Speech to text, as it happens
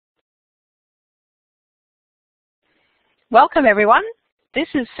Welcome everyone. This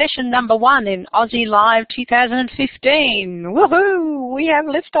is session number 1 in OZeLIVE 2015. Woohoo! We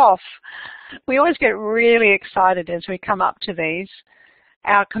have liftoff. We always get really excited as we come up to these.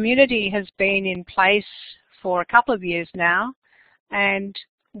 Our community has been in place for a couple of years now, and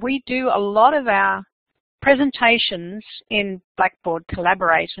we do a lot of our presentations in Blackboard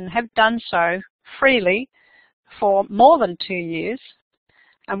Collaborate and have done so freely for more than 2 years.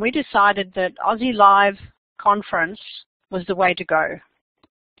 And we decided that OZeLIVE conference was the way to go.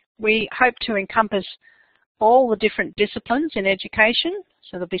 We hope to encompass all the different disciplines in education,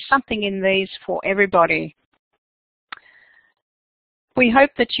 so there'll be something in these for everybody. We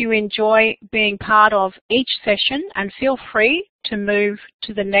hope that you enjoy being part of each session and feel free to move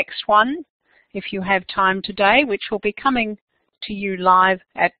to the next one if you have time today, which will be coming to you live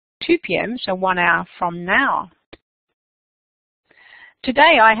at 2 p.m, so 1 hour from now.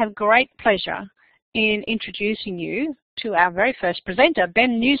 Today I have great pleasure in introducing you to our very first presenter,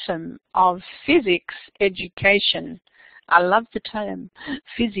 Ben Newsome of Physics Education. I love the term,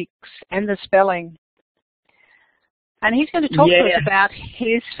 physics and the spelling. And he's going to talk to us about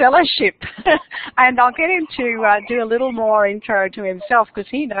his fellowship. And I'll get him to do a little more intro to himself because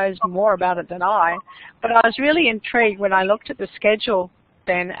he knows more about it than I. But I was really intrigued when I looked at the schedule,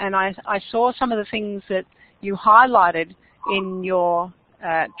 Ben, and I saw some of the things that you highlighted in your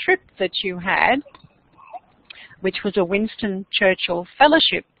trip that you had, which was a Winston Churchill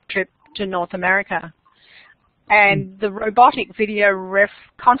Fellowship trip to North America. And the robotic video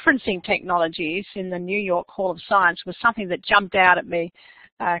conferencing technologies in the New York Hall of Science was something that jumped out at me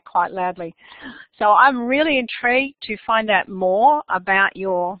quite loudly. So I'm really intrigued to find out more about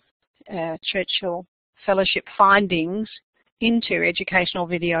your Churchill Fellowship findings into educational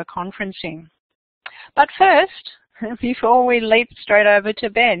video conferencing. But first, before we leap straight over to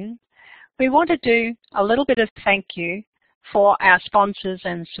Ben, we want to do a little bit of thank you for our sponsors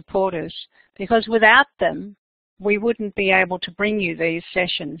and supporters, because without them, we wouldn't be able to bring you these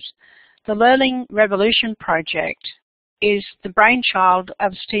sessions. The Learning Revolution project is the brainchild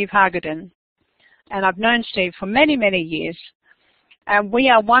of Steve Hargadon, and I've known Steve for many, many years, and we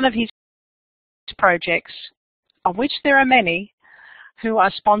are one of his projects, of which there are many, who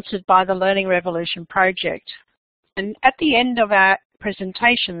are sponsored by the Learning Revolution project. And at the end of our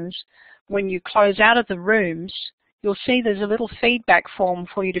presentations, when you close out of the rooms, you'll see there's a little feedback form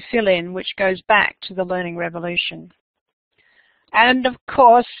for you to fill in, which goes back to the Learning Revolution. And of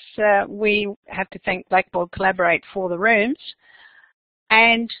course, we have to thank Blackboard Collaborate for the rooms,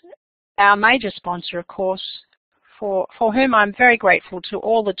 and our major sponsor, of course, for whom I'm very grateful to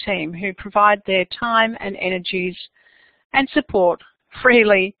all the team who provide their time and energies and support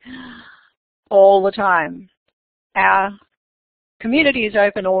freely all the time. Our community is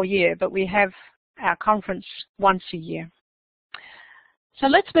open all year, but we have our conference once a year. So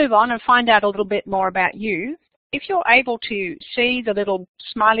let's move on and find out a little bit more about you. If you're able to see the little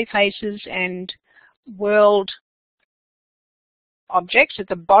smiley faces and world objects at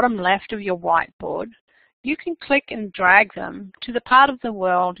the bottom left of your whiteboard, you can click and drag them to the part of the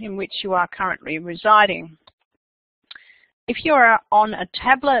world in which you are currently residing. If you are on a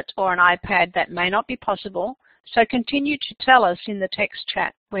tablet or an iPad, that may not be possible, so continue to tell us in the text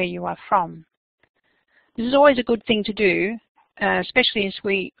chat where you are from. This is always a good thing to do, especially as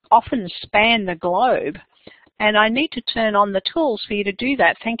we often span the globe. And I need to turn on the tools for you to do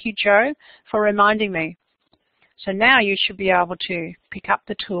that. Thank you, Joe, for reminding me. So now you should be able to pick up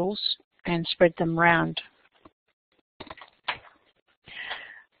the tools and spread them around.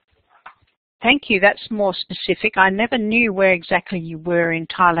 Thank you, that's more specific. I never knew where exactly you were in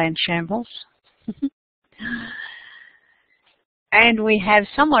Thailand, Shambles. And we have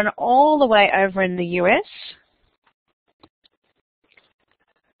someone all the way over in the US.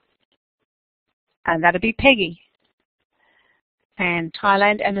 And that'll be Peggy. And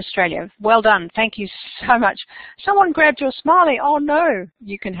Thailand and Australia. Well done. Thank you so much. Someone grabbed your smiley. Oh, no.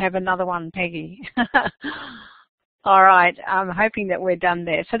 You can have another one, Peggy. All right. I'm hoping that we're done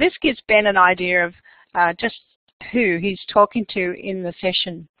there. So this gives Ben an idea of just who he's talking to in the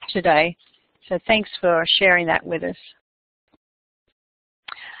session today. So thanks for sharing that with us.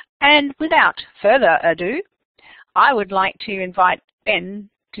 And without further ado, I would like to invite Ben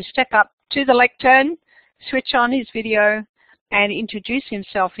to step up to the lectern, switch on his video, and introduce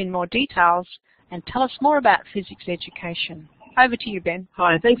himself in more details and tell us more about physics education. Over to you, Ben.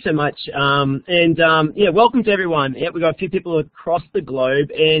 Hi, thanks so much. Yeah, welcome to everyone. Yeah, we've got a few people across the globe,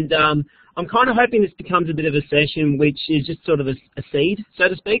 and I'm kind of hoping this becomes a bit of a session which is just sort of a seed, so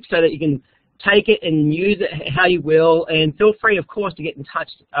to speak, so that you can take it and use it how you will, and feel free, of course, to get in touch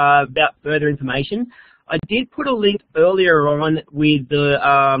about further information. I did put a link earlier on with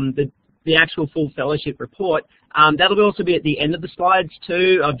the actual full fellowship report. That'll also be at the end of the slides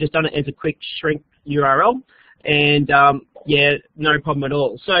too. I've just done it as a quick shrink URL, and yeah, no problem at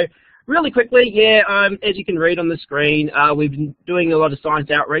all. So really quickly, yeah, as you can read on the screen, we've been doing a lot of science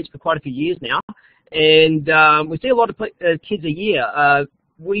outreach for quite a few years now, and we see a lot of kids a year.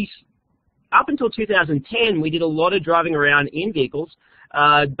 Up until 2010, we did a lot of driving around in vehicles,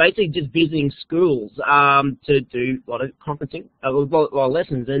 basically just visiting schools to do a lot of conferencing, a lot of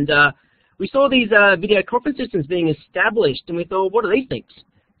lessons, and we saw these video conference systems being established, and we thought, what are these things?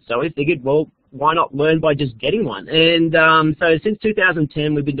 So we figured, well, why not learn by just getting one? And so since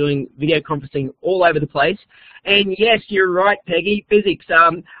 2010, we've been doing video conferencing all over the place. And yes, you're right, Peggy, physics.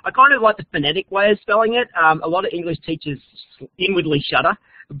 I kind of like the phonetic way of spelling it. A lot of English teachers inwardly shudder,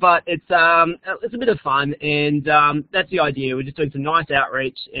 but it's a bit of fun, and that's the idea. We're just doing some nice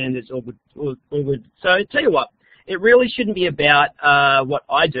outreach, and it's all good. So tell you what, it really shouldn't be about what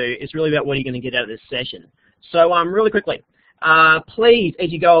I do. It's really about what you're going to get out of this session. So really quickly, please,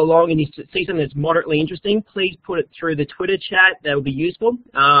 as you go along and you see something that's moderately interesting, please put it through the Twitter chat. That will be useful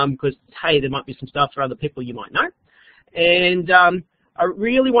because, hey, there might be some stuff for other people you might know. And I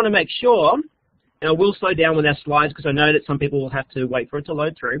really want to make sure, and I will slow down with our slides because I know that some people will have to wait for it to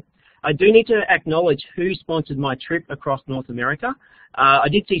load through. I do need to acknowledge who sponsored my trip across North America. I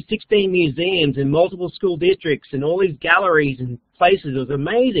did see 16 museums and multiple school districts and all these galleries and places. It was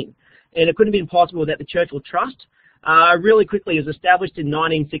amazing. And it couldn't have been possible without the Churchill Trust. Really quickly, it was established in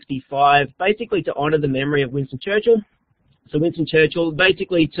 1965, basically to honour the memory of Winston Churchill. So Winston Churchill,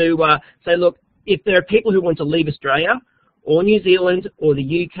 basically to say, look, if there are people who want to leave Australia or New Zealand or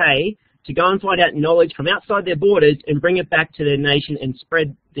the UK to go and find out knowledge from outside their borders and bring it back to their nation and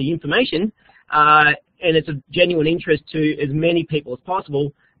spread the information, and it's of genuine interest to as many people as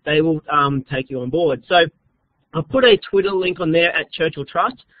possible, they will take you on board. So I've put a Twitter link on there at Churchill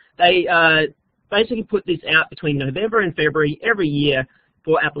Trust. They basically put this out between November and February every year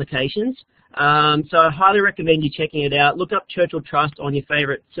for applications. So I highly recommend you checking it out. Look up Churchill Trust on your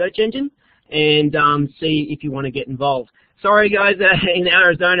favorite search engine and see if you want to get involved. Sorry guys, in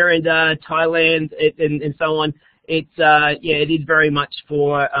Arizona and Thailand and so on, it's yeah, it is very much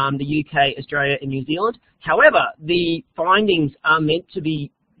for the UK, Australia and New Zealand. However, the findings are meant to be,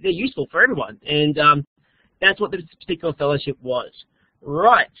 they're useful for everyone, and that's what this particular fellowship was.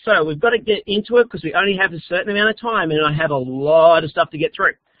 Right, so we've got to get into it because we only have a certain amount of time, and I have a lot of stuff to get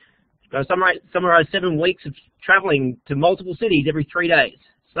through. I've got to summarize 7 weeks of traveling to multiple cities every 3 days.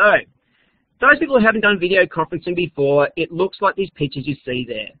 So, those people who haven't done video conferencing before, it looks like these pictures you see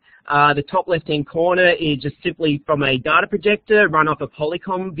there. The top left-hand corner is just simply from a data projector run off a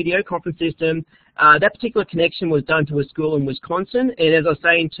Polycom video conference system. That particular connection was done to a school in Wisconsin, and as I was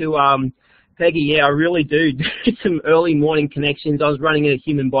saying to Peggy, yeah, I really do some early morning connections. I was running a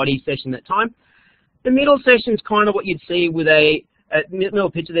human body session at that time. The middle session is kind of what you'd see with middle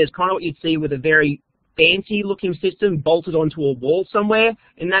picture there is kind of what you'd see with a very fancy looking system bolted onto a wall somewhere.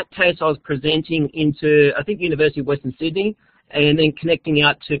 In that case, I was presenting into, I think, University of Western Sydney, and then connecting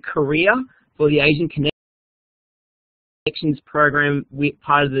out to Korea for the Asian Connections program with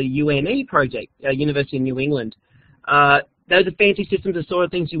part of the UNE project, University of New England. Those are fancy systems, the sort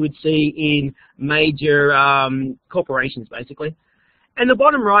of things you would see in major corporations, basically. And the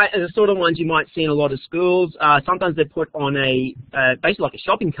bottom right are the sort of ones you might see in a lot of schools. Sometimes they're put on a, basically like a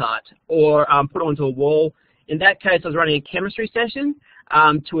shopping cart, or put onto a wall. In that case, I was running a chemistry session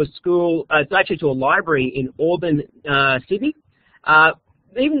to a school, actually to a library in Auburn, Sydney.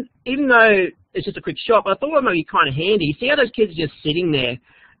 Even though it's just a quick shop, I thought it might be kind of handy. You see how those kids are just sitting there?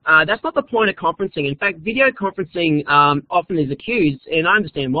 That's not the point of conferencing. In fact, video conferencing often is accused, and I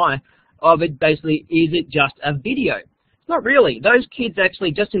understand why, of it basically, is it just a video? Not really. Those kids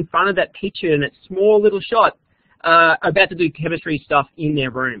actually just in front of that picture in that small little shot are about to do chemistry stuff in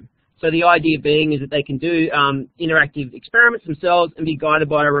their room. So the idea being is that they can do interactive experiments themselves and be guided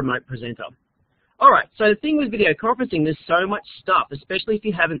by a remote presenter. All right, so the thing with video conferencing, there's so much stuff, especially if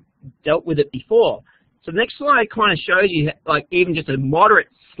you haven't dealt with it before. So the next slide kind of shows you like even just a moderate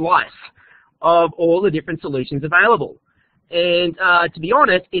slice of all the different solutions available. And to be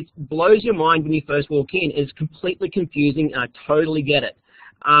honest, it blows your mind when you first walk in. It's completely confusing, and I totally get it.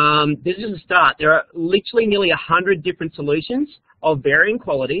 This is a start. There are literally nearly 100 different solutions of varying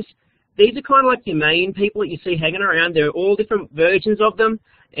qualities. These are kind of like your main people that you see hanging around. There are all different versions of them,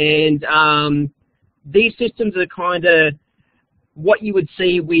 and these systems are kind of what you would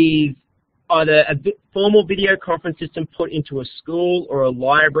see with either a formal video conference system put into a school or a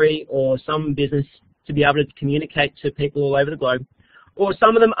library or some business to be able to communicate to people all over the globe, or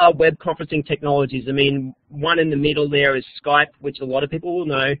some of them are web conferencing technologies. I mean, one in the middle there is Skype, which a lot of people will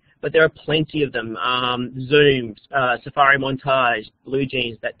know, but there are plenty of them. Zoom, Safari Montage, Blue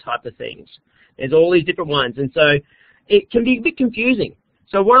Jeans, that type of things. There's all these different ones, and so it can be a bit confusing.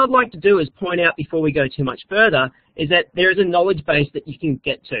 So what I'd like to do is point out before we go too much further is that there is a knowledge base that you can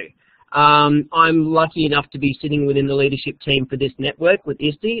get to. I'm lucky enough to be sitting within the leadership team for this network with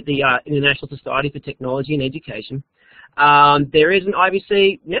ISTE, the International Society for Technology and Education. There is an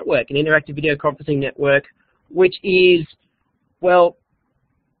IVC network, an interactive video conferencing network, which is, well,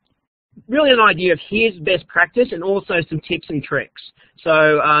 really an idea of here's best practice and also some tips and tricks.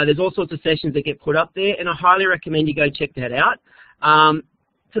 So there's all sorts of sessions that get put up there, and I highly recommend you go check that out.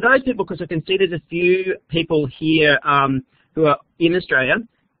 For those people, because I can see there's a few people here who are in Australia,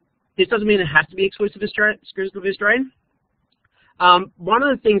 this doesn't mean it has to be exclusively Australian. One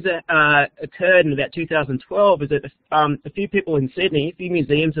of the things that occurred in about 2012 is that a few people in Sydney, a few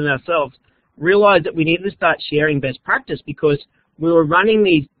museums and ourselves, realised that we needed to start sharing best practice because we were running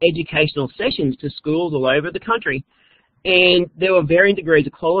these educational sessions to schools all over the country, and there were varying degrees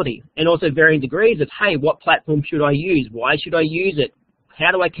of quality and also varying degrees of, hey, what platform should I use? Why should I use it?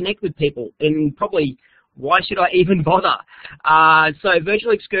 How do I connect with people? And probably, why should I even bother? So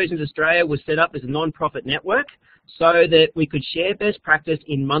Virtual Excursions Australia was set up as a non-profit network so that we could share best practice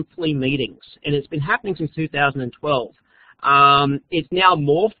in monthly meetings, and it's been happening since 2012. It's now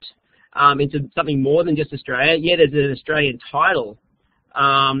morphed into something more than just Australia. Yeah, there's an Australian title.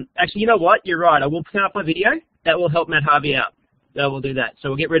 Actually, you know what? You're right. I will put up my video. That will help Matt Harvey out. That will do that. So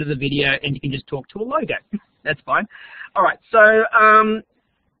we'll get rid of the video, and you can just talk to a logo. That's fine. All right. So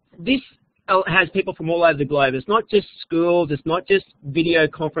this has people from all over the globe. It's not just schools. It's not just video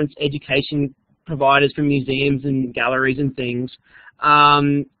conference education providers from museums and galleries and things.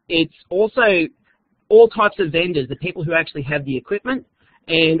 It's also all types of vendors, the people who actually have the equipment,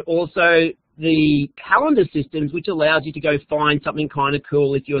 and also the calendar systems, which allows you to go find something kind of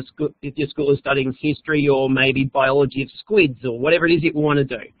cool if your school is studying history or maybe biology of squids or whatever it is you want to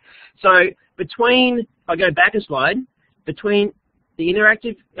do. So between, I'll go back a slide, between the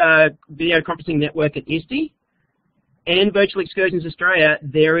Interactive Video Conferencing Network at ISTE and Virtual Excursions Australia,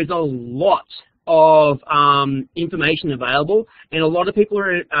 there is a lot of information available, and a lot of people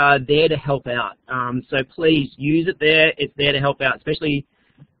are there to help out. So please use it there. It's there to help out, especially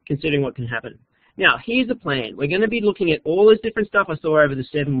considering what can happen. Now, here's the plan. We're going to be looking at all this different stuff I saw over the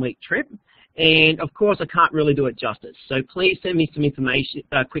 7-week trip, and of course I can't really do it justice. So please send me some information,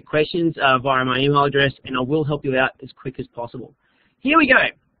 quick questions via my email address, and I will help you out as quick as possible. Here we go.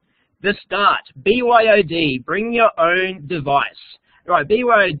 The start, BYOD, bring your own device. Right,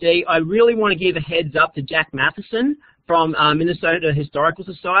 BYOD, I really want to give a heads up to Jack Matheson from Minnesota Historical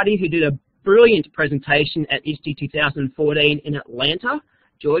Society, who did a brilliant presentation at ISTE 2014 in Atlanta,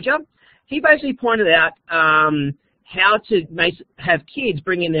 Georgia. He basically pointed out how to have kids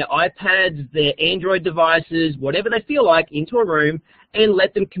bring in their iPads, their Android devices, whatever they feel like, into a room and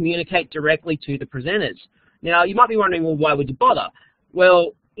let them communicate directly to the presenters. Now, you might be wondering, well, why would you bother?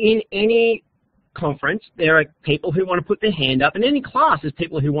 Well, in any conference, there are people who want to put their hand up, and in any class there's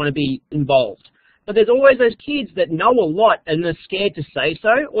people who want to be involved. But there's always those kids that know a lot and they're scared to say so,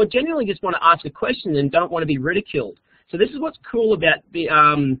 or generally just want to ask a question and don't want to be ridiculed. So this is what's cool about the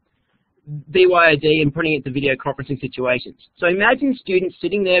BYOD and putting it into video conferencing situations. So imagine students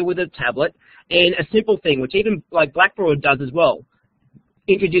sitting there with a tablet and a simple thing, which even like Blackboard does as well,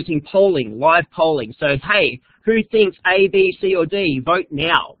 introducing polling, live polling. So, hey, who thinks A, B, C, or D? Vote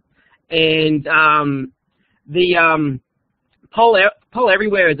now. And the Poll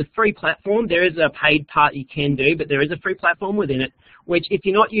Everywhere is a free platform. There is a paid part you can do, but there is a free platform within it, which if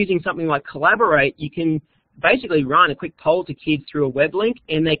you're not using something like Collaborate, you can basically run a quick poll to kids through a web link,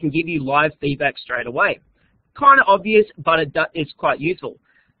 and they can give you live feedback straight away. Kind of obvious, but it's quite useful.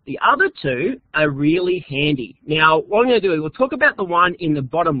 The other two are really handy. Now, what I'm going to do is we'll talk about the one in the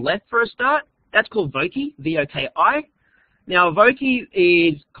bottom left for a start. That's called Voki, V-O-K-I. Now, Voki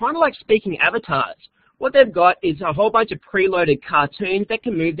is kind of like speaking avatars. What they've got is a whole bunch of preloaded cartoons that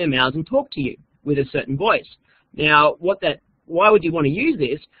can move their mouths and talk to you with a certain voice. Now, why would you want to use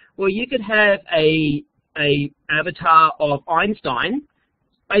this? Well, you could have a avatar of Einstein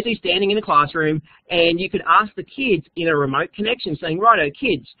basically standing in a classroom, and you could ask the kids in a remote connection saying, righto,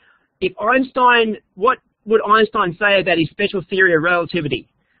 kids, if Einstein, what would Einstein say about his special theory of relativity?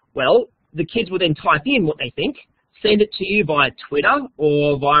 Well, the kids will then type in what they think, send it to you via Twitter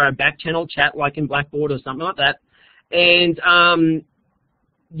or via a back channel chat like in Blackboard or something like that, and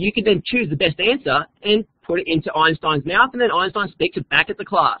you can then choose the best answer and put it into Einstein's mouth, and then Einstein speaks it back at the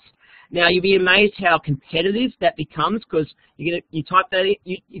class. Now, you'll be amazed how competitive that becomes, because you type that in,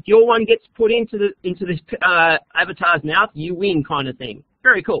 if your one gets put into this avatar's mouth, you win, kind of thing.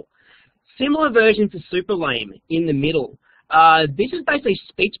 Very cool. Similar version for Super Lame in the middle. This is basically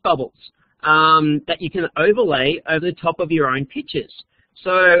speech bubbles that you can overlay over the top of your own pictures.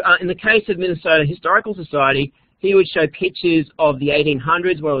 So in the case of Minnesota Historical Society, he would show pictures of the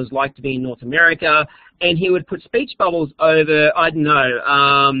 1800s, what it was like to be in North America, and he would put speech bubbles over, I don't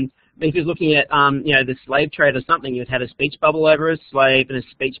know, if he was looking at the slave trade or something, you would have a speech bubble over a slave and a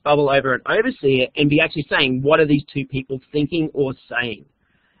speech bubble over an overseer, and be actually saying, what are these two people thinking or saying?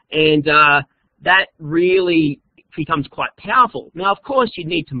 And that really becomes quite powerful. Now, of course, you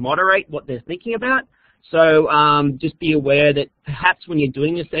need to moderate what they're thinking about. So just be aware that perhaps when you're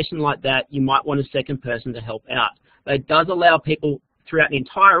doing a session like that, you might want a second person to help out. But it does allow people throughout the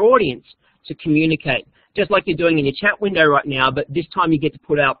entire audience to communicate, just like you're doing in your chat window right now, but this time you get to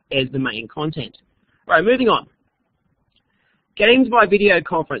put out as the main content. All right, moving on. Games by video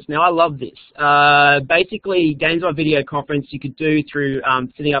conference. Now, I love this. Basically, games by video conference you could do through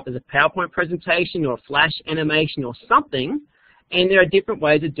setting up as a PowerPoint presentation or a flash animation or something, and there are different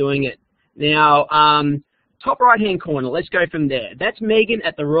ways of doing it. Now, top right-hand corner, let's go from there. That's Megan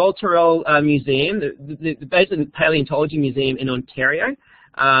at the Royal Tyrrell Museum, basically the Palaeontology Museum in Ontario.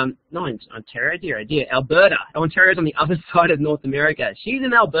 No, in Ontario, dear, Alberta. Ontario's on the other side of North America. She's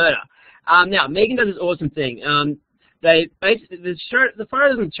in Alberta. Now, Megan does this awesome thing. The photo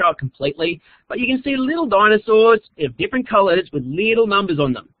doesn't show it completely, but you can see little dinosaurs of different colors with little numbers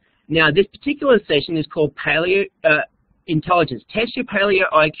on them. Now, this particular session is called Palaeontology. Test your paleo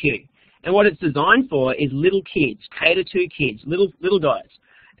IQ. And what it's designed for is little kids, K-2 kids, little guys.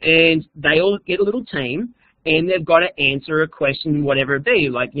 And they all get a little team, and they've got to answer a question, whatever it be,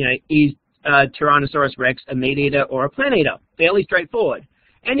 like, is Tyrannosaurus Rex a meat eater or a plant eater? Fairly straightforward.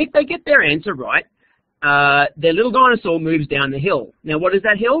 And if they get their answer right, their little dinosaur moves down the hill. Now, what is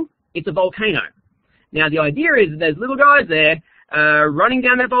that hill? It's a volcano. Now, the idea is that there's little guys there running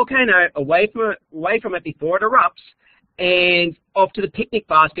down that volcano away from it before it erupts, and off to the picnic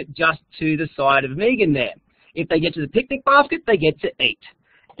basket just to the side of Megan there. If they get to the picnic basket, they get to eat.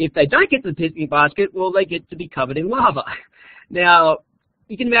 If they don't get to the picnic basket, well, they get to be covered in lava. Now,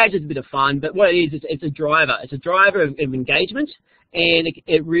 you can imagine it's a bit of fun, but what it is, it's a driver. It's a driver of engagement, and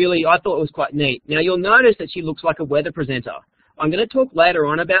it really, I thought it was quite neat. Now, you'll notice that she looks like a weather presenter. I'm going to talk later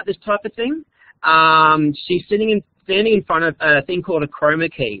on about this type of thing. She's standing in front of a thing called a Chroma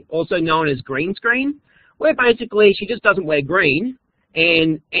key, also known as green screen, where basically she just doesn't wear green,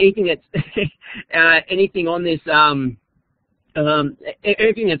 and anything that's anything on this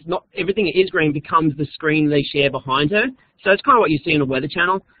everything that is green becomes the screen they share behind her. So it's kind of what you see on the Weather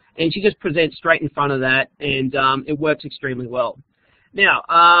Channel, and she just presents straight in front of that, and it works extremely well. Now,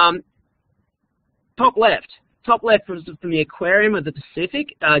 top left was from the Aquarium of the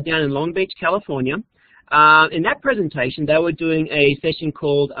Pacific down in Long Beach, California. In that presentation, they were doing a session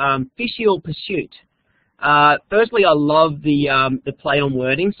called Fishial Pursuit. Firstly, I love the play on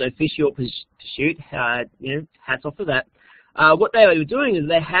wording, so Fishial Pursuit, hats off for that. What they were doing is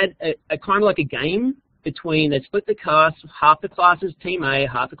they had a kind of like a game between, they split the cast, half the class is Team A,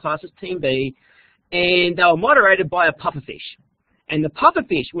 half the class is Team B, and they were moderated by a pufferfish. And the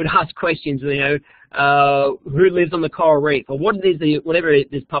pufferfish would ask questions, who lives on the coral reef, or whatever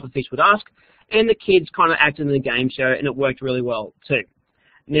this pufferfish would ask, and the kids kind of acted in the game show, and it worked really well too.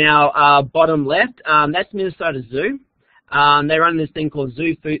 Now, bottom left, that's Minnesota Zoo. They run this thing called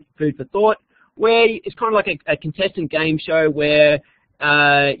Zoo Food for Thought, where it's kind of like a contestant game show where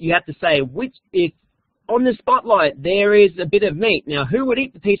you have to say, if on the spotlight there is a bit of meat, now who would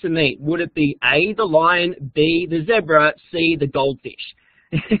eat the piece of meat? Would it be A, the lion, B, the zebra, C, the goldfish?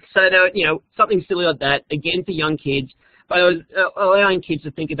 So, something silly like that, again for young kids, but it was allowing kids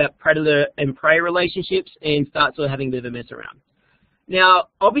to think about predator and prey relationships and start sort of having a bit of a mess around. Now,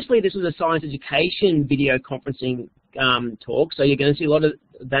 obviously this was a science education video conferencing talk, so you're going to see a lot of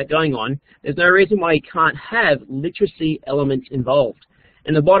that going on. There's no reason why you can't have literacy elements involved.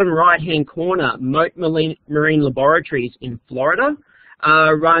 In the bottom right-hand corner, Moat Marine Laboratories in Florida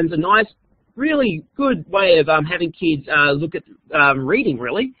runs a nice, really good way of having kids look at reading,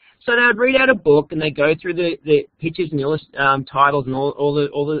 really. So they'd read out a book and they go through the pictures and titles and all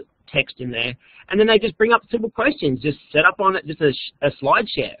the text in there, and then they just bring up simple questions, just set up on it just a slide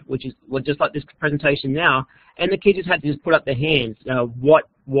share, which is just like this presentation now, and the kids just had to just put up their hands. What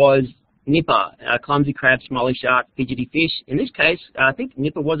was Nipper? Clumsy crab, smiley shark, fidgety fish. In this case, I think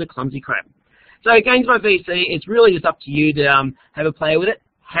Nipper was a clumsy crab. So games by VC, it's really just up to you to have a play with it.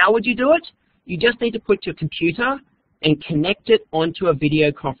 How would you do it? You just need to put your computer and connect it onto a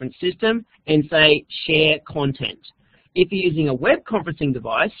video conference system and say share content. If you're using a web conferencing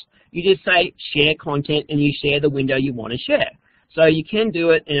device, you just say share content and you share the window you want to share. So you can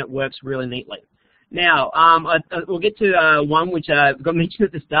do it and it works really neatly. Now, we'll get to one which got mentioned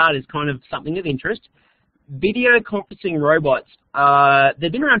at the start is kind of something of interest. Video conferencing robots,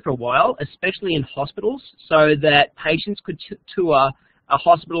 they've been around for a while, especially in hospitals, so that patients could tour a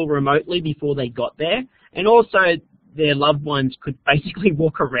hospital remotely before they got there, and also their loved ones could basically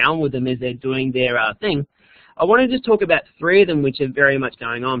walk around with them as they're doing their thing. I want to just talk about 3 of them which are very much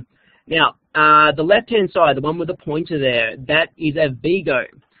going on. Now, the left-hand side, the one with the pointer there, that is a Vigo.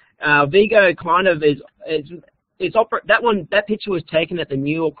 Vigo kind of that picture was taken at the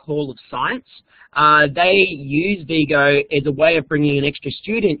New York Hall of Science. They use Vigo as a way of bringing an extra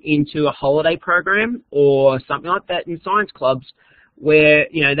student into a holiday program or something like that in science clubs, where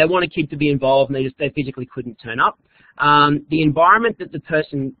they want a kid to be involved and they physically couldn't turn up. The environment that the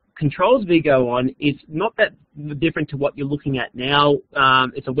person controls Vigo on is not that different to what you're looking at now.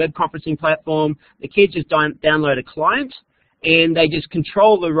 It's a web conferencing platform. The kids just download a client and they just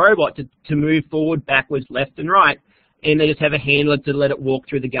control the robot to move forward, backwards, left and right, and they just have a handler to let it walk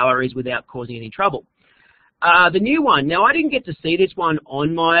through the galleries without causing any trouble. The new one, now I didn't get to see this one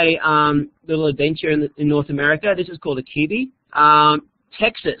on my little adventure in North America. This is called a Cubi.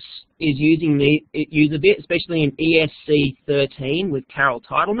 Texas is using it a bit, especially in ESC 13 with Carol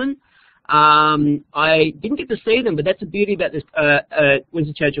Titleman. I didn't get to see them, but that's the beauty about this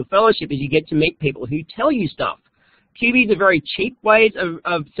Winston Churchill Fellowship, is you get to meet people who tell you stuff. Cubis are very cheap ways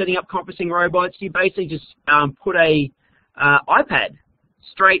of setting up conferencing robots. You basically just put a iPad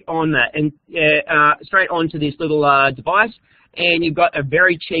straight on that and straight onto this little device, and you've got a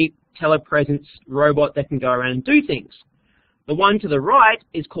very cheap telepresence robot that can go around and do things. The one to the right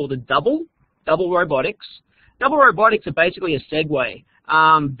is called a double robotics. Double robotics are basically a Segway.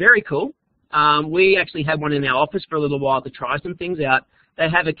 Very cool. We actually had one in our office for a little while to try some things out. They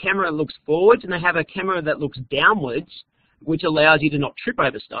have a camera that looks forwards and they have a camera that looks downwards, which allows you to not trip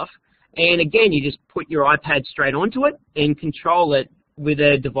over stuff. And again, you just put your iPad straight onto it and control it with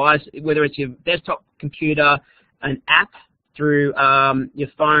a device, whether it's your desktop computer, an app through your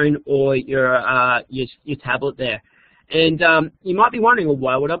phone or your tablet there. And you might be wondering, well,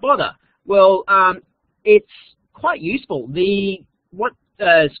 why would I bother? Well, it's quite useful. What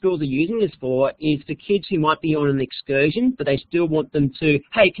schools are using this for is for kids who might be on an excursion, but they still want them to,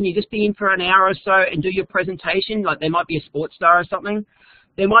 hey, can you just be in for an hour or so and do your presentation? Like they might be a sports star or something.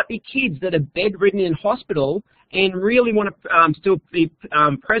 There might be kids that are bedridden in hospital and really want to still be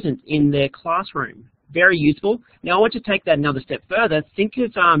present in their classroom. Very useful. Now, I want to take that another step further. Think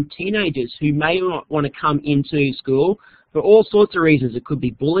of teenagers who may not want to come into school for all sorts of reasons. It could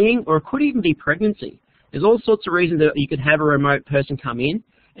be bullying or it could even be pregnancy. There's all sorts of reasons that you could have a remote person come in.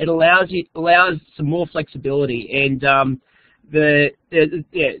 It allows some more flexibility, and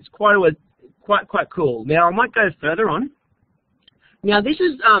it's quite cool. Now, I might go further on. Now, this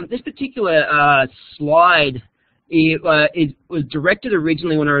particular slide was directed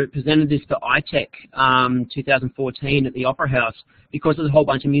originally when I presented this for iTech 2014 at the Opera House, because there's a whole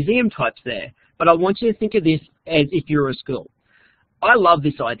bunch of museum types there. But I want you to think of this as if you're a school. I love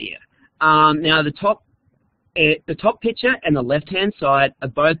this idea. Now, the top picture and the left-hand side are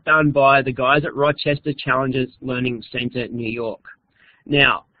both done by the guys at Rochester Challenger Learning Center, New York.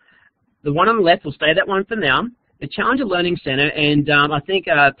 Now, the one on the left, we'll stay that one for now. The Challenger Learning Center, and I think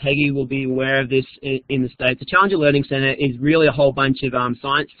Peggy will be aware of this in the States, the Challenger Learning Center is really a whole bunch of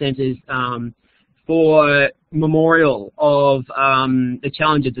science centers for memorial of the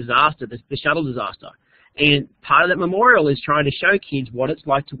Challenger disaster, the shuttle disaster. And part of that memorial is trying to show kids what it's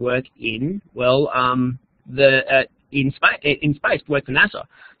like to work in, well, in space, to work for NASA.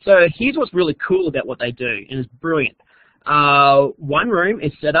 So here's what's really cool about what they do, and it's brilliant. One room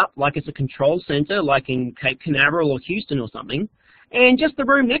is set up like it's a control center, like in Cape Canaveral or Houston or something, and just the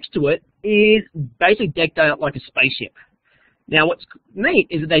room next to it is basically decked out like a spaceship. Now, what's neat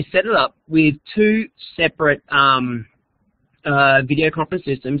is that they set it up with two separate video conference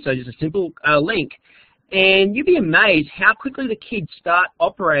systems, so just a simple link, and you'd be amazed how quickly the kids start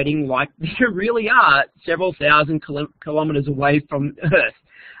operating like they really are several thousand kilometers away from Earth.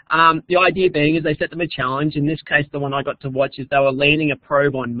 The idea being is they set them a challenge. In this case, the one I got to watch is they were landing a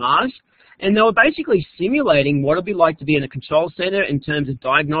probe on Mars, and they were basically simulating what it would be like to be in a control center in terms of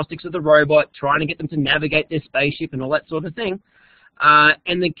diagnostics of the robot, trying to get them to navigate their spaceship and all that sort of thing.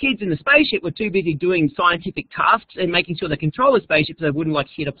 And the kids in the spaceship were too busy doing scientific tasks and making sure they control the spaceship so they wouldn't like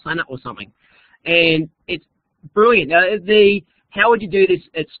hit a planet or something. And it's brilliant. Now, the how would you do this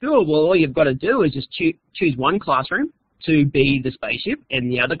at school? Well, all you've got to do is just choose one classroom to be the spaceship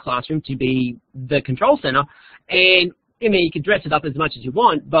and the other classroom to be the control center. And I mean, you can dress it up as much as you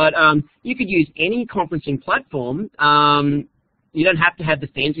want, but you could use any conferencing platform. You don't have to have the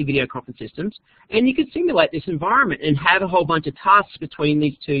fancy video conference systems, and you could simulate this environment and have a whole bunch of tasks between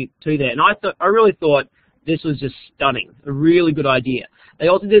these two there. And I really thought this was just stunning, a really good idea. They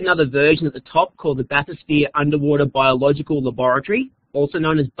also did another version at the top called the Bathysphere Underwater Biological Laboratory, also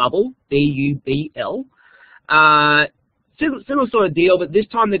known as Bubble, B-U-B-L. Similar sort of deal, but this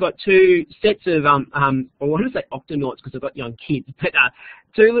time they've got two sets of, I want to say octonauts because they've got young kids, but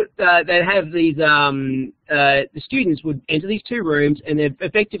they have these, the students would enter these two rooms and they're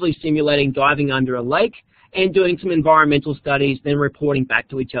effectively simulating diving under a lake and doing some environmental studies, then reporting back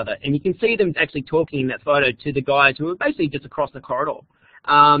to each other. And you can see them actually talking in that photo to the guys who are basically just across the corridor.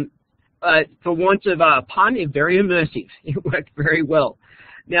 For want of a pun, it's very immersive. It worked very well.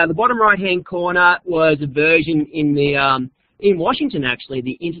 Now, the bottom right-hand corner was a version in the in Washington, actually,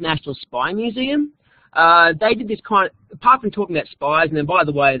 the International Spy Museum. They did this kind of, apart from talking about spies, and then by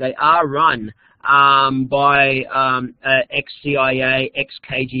the way, they are run by ex-CIA,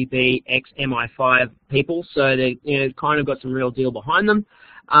 ex-KGB, ex-MI5 people, so they kind of got some real deal behind them.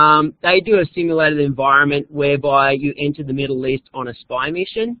 They do a simulated environment whereby you enter the Middle East on a spy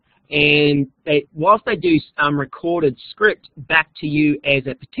mission. And whilst they do recorded script back to you as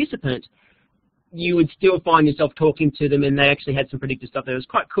a participant, you would still find yourself talking to them, and they actually had some predictive stuff there. It was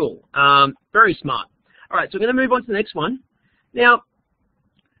quite cool. Very smart. All right, so we're going to move on to the next one. Now,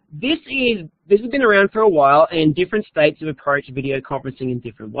 this has been around for a while, and different states have approached video conferencing in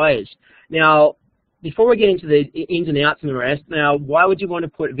different ways. Now, before we get into the ins and outs and the rest, now, why would you want to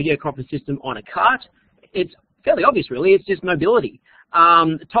put a video conference system on a cart? It's fairly obvious, really. It's just mobility.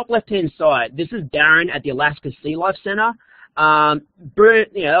 The top left-hand side, this is Darren at the Alaska SeaLife Center.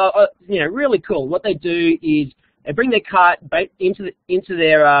 Really cool. What they do is they bring their cart into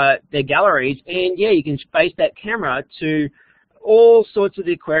their galleries, and yeah, you can space that camera to all sorts of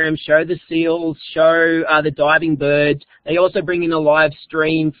the aquariums, show the seals, show the diving birds. They also bring in a live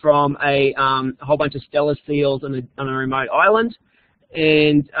stream from a whole bunch of stellar seals on a remote island,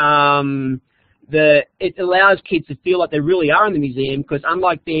 and it allows kids to feel like they really are in the museum, because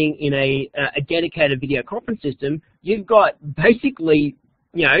unlike being in a dedicated video conference system, you've got basically,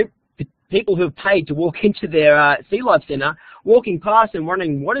 people who have paid to walk into their SeaLife Center, walking past and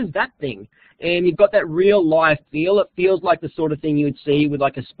wondering, what is that thing? And you've got that real life feel. It feels like the sort of thing you would see with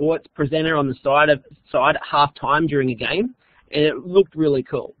like a sports presenter on the side at halftime during a game, and it looked really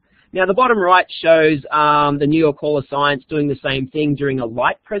cool. Now, the bottom right shows the New York Hall of Science doing the same thing during a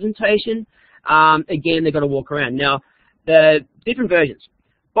light presentation. Again, they've got to walk around. Now, the different versions.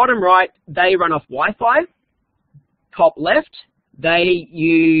 Bottom right, they run off Wi-Fi. Top left, they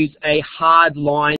use a hard line